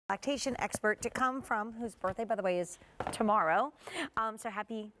lactation expert to come from, whose birthday, by the way, is tomorrow. So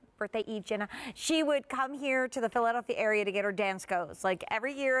happy birthday, Eve, Jenna. She would come here to the Philadelphia area to get her Danskos. Like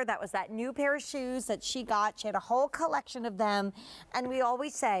every year, that was that new pair of shoes that she got. She had a whole collection of them. And we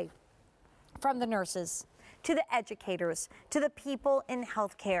always say, from the nurses, to the educators, to the people in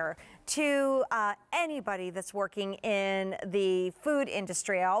healthcare, to anybody that's working in the food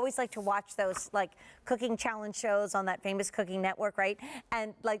industry. I always like to watch those like cooking challenge shows on that famous cooking network, right?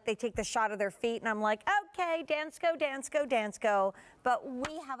 And like they take the shot of their feet and I'm like, okay, Dansko, Dansko, Dansko. But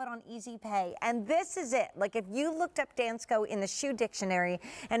we have it on Easy Pay. And this is it. Like if you looked up Dansko in the shoe dictionary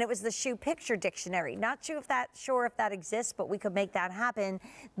and it was the shoe picture dictionary, not sure if that exists, but we could make that happen.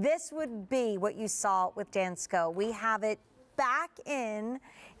 This would be what you saw with Dansko. We have it back in.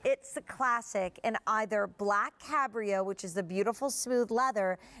 It's the classic in either black cabrio, which is the beautiful smooth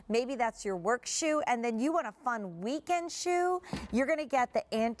leather. Maybe that's your work shoe. And then you want a fun weekend shoe, you're going to get the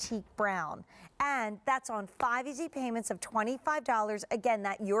antique brown. And that's on 5 easy payments of $25. Again,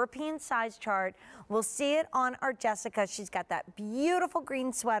 that European size chart. We'll see it on our Jessica. She's got that beautiful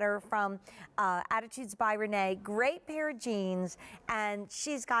green sweater from Attitudes by Renee. Great pair of jeans. And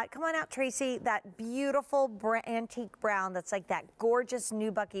she's got, come on out, Tracy, that beautiful antique brown that's like that gorgeous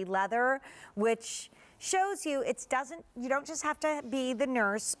nubucky leather, which shows you you don't just have to be the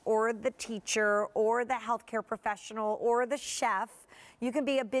nurse or the teacher or the healthcare professional or the chef. You can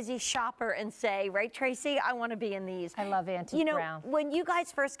be a busy shopper and say, right, Tracy, I want to be in these. I love antique brown. When you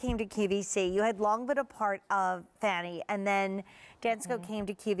guys first came to QVC, you had long been a part of Fanny, and then Dansko came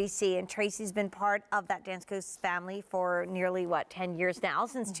to QVC, and Tracy's been part of that Dansko's family for nearly, 10 years now,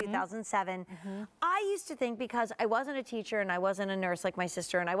 since 2007. I used to think, because I wasn't a teacher and I wasn't a nurse like my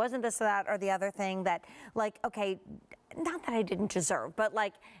sister, and I wasn't this or that or the other thing, that, like, okay, not that I didn't deserve, but,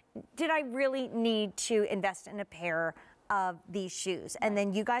 like, did I really need to invest in a pair of these shoes? And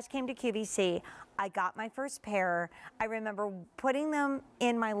then you guys came to QVC. I got my first pair. I remember putting them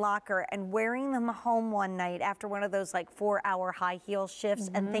in my locker and wearing them home one night after one of those like 4-hour high heel shifts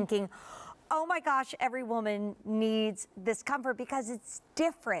and thinking, oh my gosh, every woman needs this comfort because it's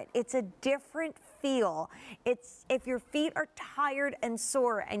different. It's a different feel. It's, if your feet are tired and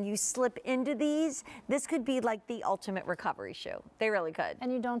sore and you slip into these, this could be like the ultimate recovery shoe. They really could. And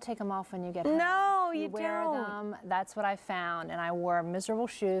you don't take them off when you get home. No, you wear don't. them. That's what I found. And I wore miserable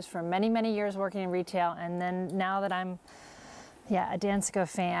shoes for many, many years working in retail. And then now that I'm a Dansko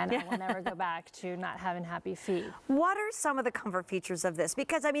fan, I will never go back to not having happy feet. What are some of the comfort features of this?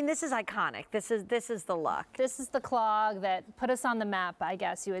 Because I mean, this is iconic. This is the look. This is the clog that put us on the map, I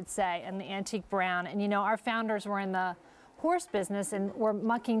guess you would say, and the antique brown. And you know, our founders were in the horse business and were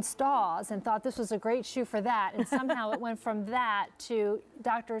mucking stalls and thought this was a great shoe for that. And somehow it went from that to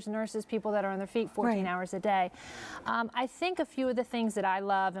doctors, nurses, people that are on their feet 14 hours a day. I think a few of the things that I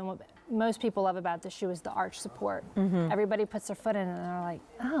love and what most people love about this shoe is the arch support. Everybody puts their foot in it and they're like,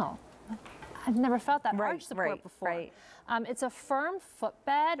 oh, I've never felt that arch support before. It's a firm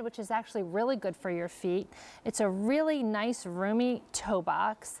footbed, which is actually really good for your feet. It's a really nice, roomy toe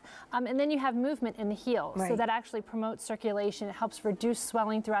box. And then you have movement in the heel, so that actually promotes circulation. It helps reduce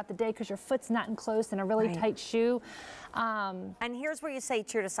swelling throughout the day because your foot's not enclosed in a really tight shoe. And here's where you say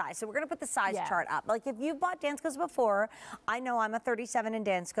true to size. So we're going to put the size chart up. Like if you've bought Danskos before, I know I'm a 37 in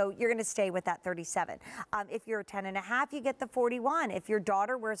Dansko, you're going to stay with that 37. If you're a 10.5, you get the 41. If your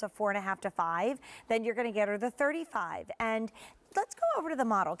daughter wears a 4.5 to 5, then you're going to get her the 35. And let's go over to the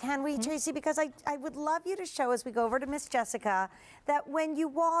model, can we, Tracy? Because I would love you to show, as we go over to Miss Jessica, that when you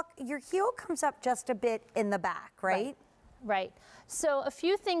walk, your heel comes up just a bit in the back, right? Right. So a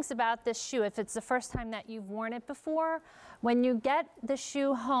few things about this shoe, if it's the first time that you've worn it before, when you get the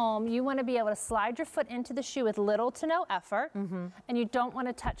shoe home, you want to be able to slide your foot into the shoe with little to no effort, and you don't want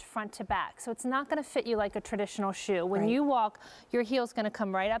to touch front to back. So it's not going to fit you like a traditional shoe. When you walk, your heel's going to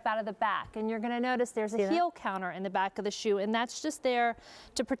come right up out of the back, and you're going to notice there's a heel counter in the back of the shoe, and that's just there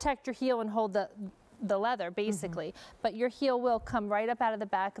to protect your heel and hold the leather, basically. But your heel will come right up out of the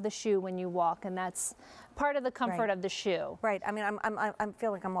back of the shoe when you walk, and that's part of the comfort of the shoe. Right. I mean, I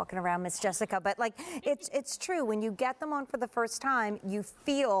feel like I'm walking around Miss Jessica, but like it's true. When you get them on for the first time, you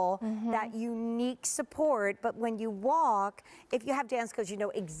feel that unique support. But when you walk, if you have Danskos, you know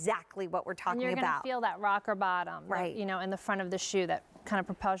exactly what we're talking about. And you're going to feel that rocker bottom, that, you know, in the front of the shoe that kind of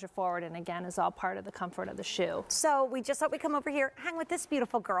propels you forward, and again is all part of the comfort of the shoe. So we just thought we'd come over here, hang with this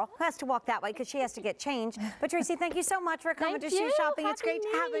beautiful girl who has to walk that way because she has to get changed. But Tracy, thank you so much for coming to shoe shopping. It's great to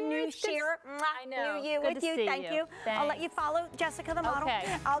have a new share. I know. New you with you. Thank you. I'll let you follow Jessica the model.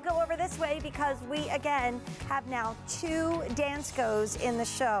 Okay. I'll go over this way because we again have now 2 Danskos in the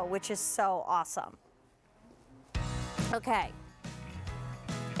show, which is so awesome. Okay.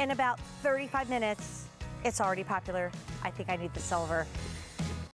 In about 35 minutes, it's already popular. I think I need the silver.